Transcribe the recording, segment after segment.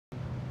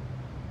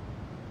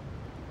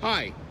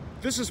Hi,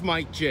 this is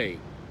Mike J.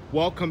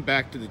 Welcome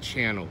back to the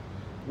channel.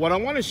 What I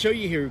want to show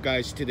you here,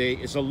 guys, today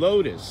is a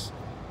Lotus.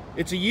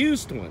 It's a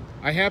used one.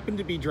 I happen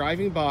to be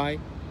driving by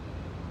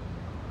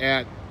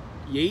at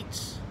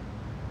Yates,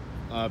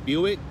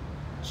 Buick,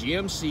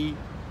 GMC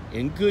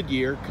in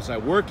Goodyear, because I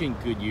work in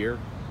Goodyear,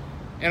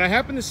 and I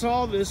happen to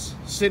saw this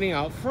sitting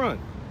out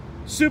front.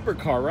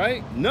 Supercar,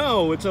 right?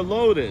 No, it's a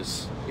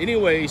Lotus.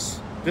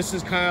 Anyways, this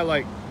is kind of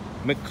like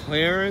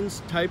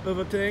McLaren's type of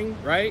a thing,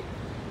 right?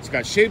 It's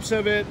got shapes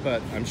of it,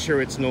 but I'm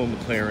sure it's no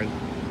McLaren.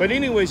 But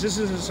anyways, this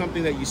isn't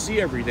something that you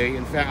see every day.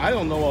 In fact, I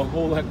don't know a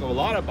whole heck of a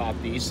lot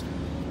about these,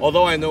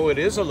 although I know it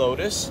is a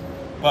Lotus,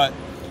 but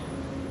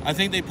I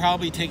think they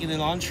probably taken it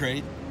on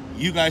trade.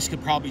 You guys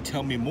could probably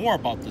tell me more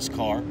about this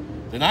car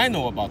than I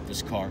know about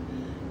this car.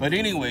 But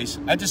anyways,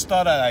 I just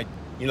thought I'd,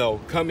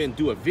 come and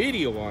do a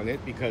video on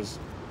it because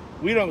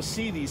we don't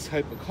see these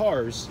type of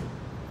cars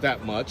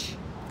that much.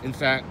 In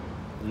fact,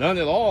 none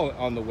at all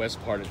on the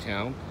west part of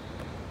town.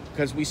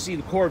 Because we see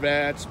the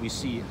Corvettes, we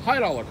see high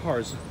dollar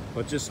cars,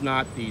 but just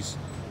not these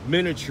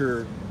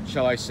miniature,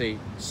 shall I say,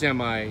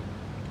 semi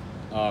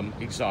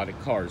exotic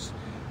cars.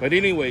 But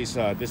anyways,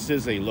 this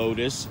is a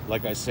Lotus.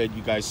 Like I said,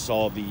 you guys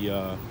saw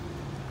the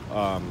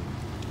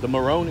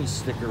Maroni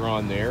sticker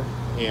on there,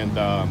 and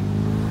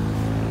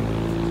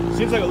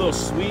seems like a little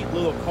sweet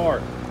little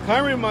car.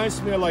 Kind of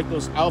reminds me of like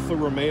those Alfa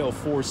Romeo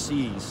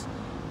 4Cs,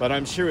 but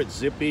I'm sure it's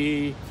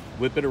zippy,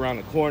 whip it around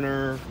the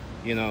corner,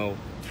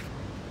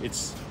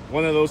 it's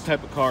one of those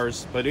type of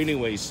cars. But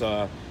anyways,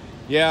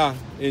 yeah,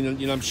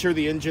 and I'm sure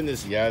the engine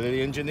is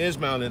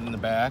mounted in the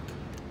back.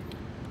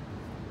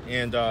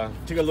 And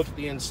take a look at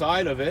the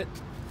inside of it.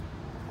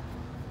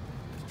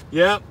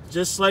 Yeah,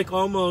 just like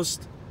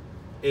almost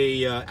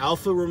a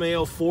Alfa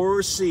Romeo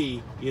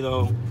 4C,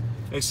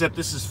 except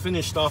this is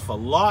finished off a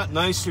lot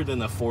nicer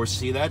than a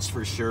 4C, that's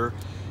for sure.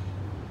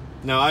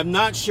 Now, I'm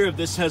not sure if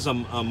this has a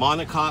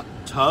monocoque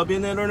tub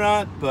in it or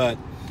not, but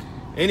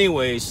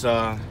anyways,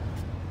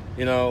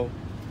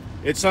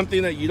 it's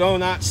something that you do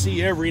not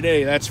see every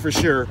day, that's for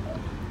sure.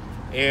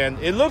 And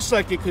it looks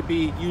like it could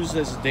be used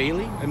as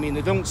daily. I mean,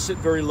 they don't sit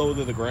very low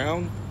to the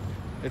ground.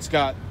 It's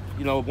got,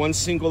 one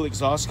single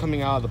exhaust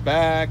coming out of the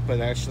back, but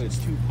actually it's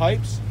two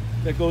pipes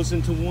that goes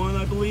into one,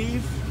 I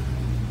believe.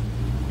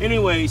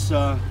 Anyways,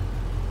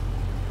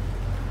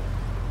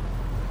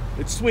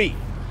 it's sweet.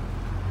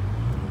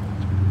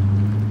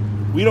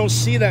 We don't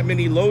see that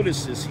many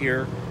Lotuses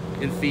here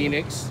in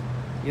Phoenix.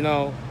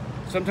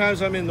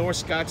 Sometimes I'm in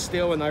North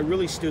Scottsdale and I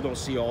really still don't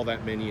see all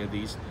that many of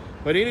these.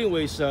 But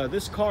anyways,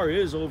 this car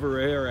is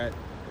over there at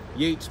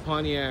Yates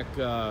Pontiac,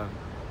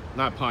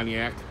 not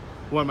Pontiac,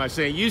 what am I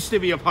saying? Used to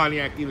be a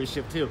Pontiac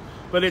dealership too,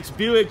 but it's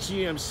Buick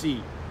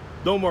GMC.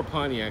 No more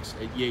Pontiacs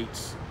at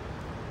Yates.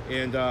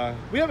 And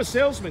we have a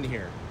salesman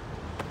here.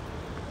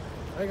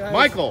 Hi guys.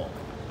 Michael,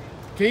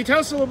 can you tell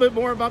us a little bit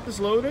more about this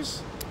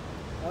Lotus?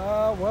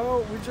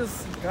 Well, we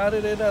just got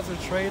it in as a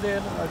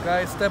trade-in. A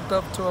guy stepped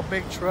up to a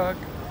big truck.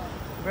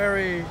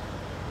 Very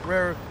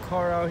rare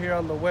car out here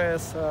on the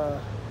west.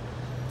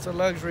 It's a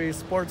luxury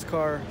sports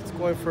car. It's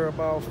going for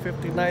about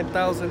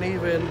 $59,000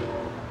 even.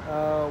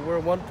 We're a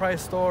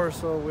one-price store,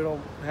 so we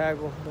don't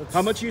haggle.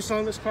 How much are you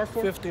selling this car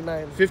for?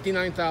 $59,000.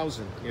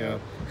 $59,000. Yeah.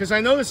 Because I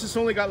know this has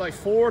only got like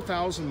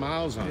 4,000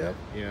 miles on it.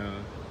 Yeah.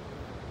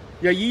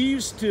 Yeah. You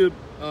used to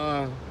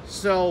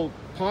sell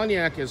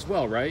Pontiac as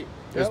well, right?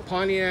 There's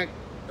Pontiac,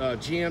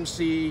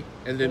 GMC,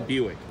 and then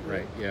Buick,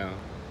 right? Yeah.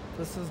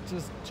 This is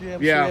just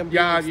GMC.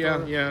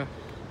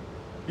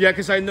 Yeah,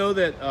 because I know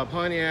that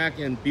Pontiac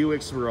and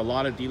Buicks were a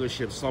lot of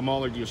dealerships,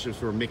 smaller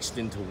dealerships were mixed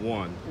into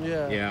one.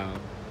 Yeah.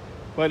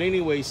 But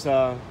anyways,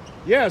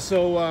 yeah,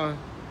 so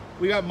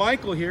we got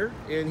Michael here,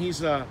 and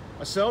he's a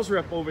sales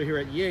rep over here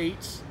at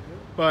Yates.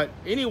 But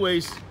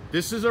anyways,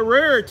 this is a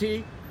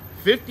rarity.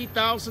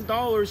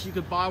 $50,000, you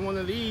could buy one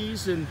of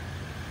these, and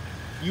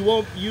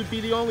you'd be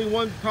the only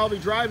one probably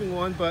driving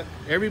one, but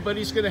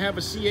everybody's gonna have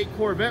a C8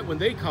 Corvette when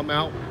they come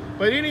out.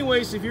 But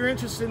anyways, if you're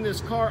interested in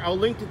this car, I'll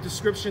link the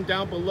description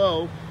down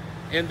below,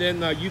 and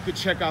then you could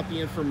check out the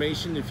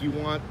information if you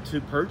want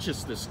to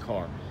purchase this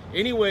car.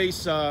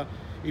 Anyways,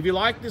 if you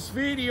like this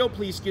video,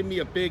 please give me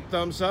a big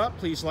thumbs up.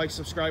 Please like,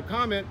 subscribe,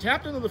 comment,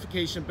 tap the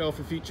notification bell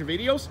for future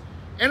videos,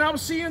 and I will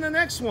see you in the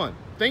next one.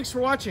 Thanks for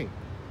watching.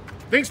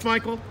 Thanks,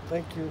 Michael.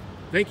 Thank you.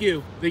 Thank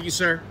you. Thank you,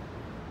 sir.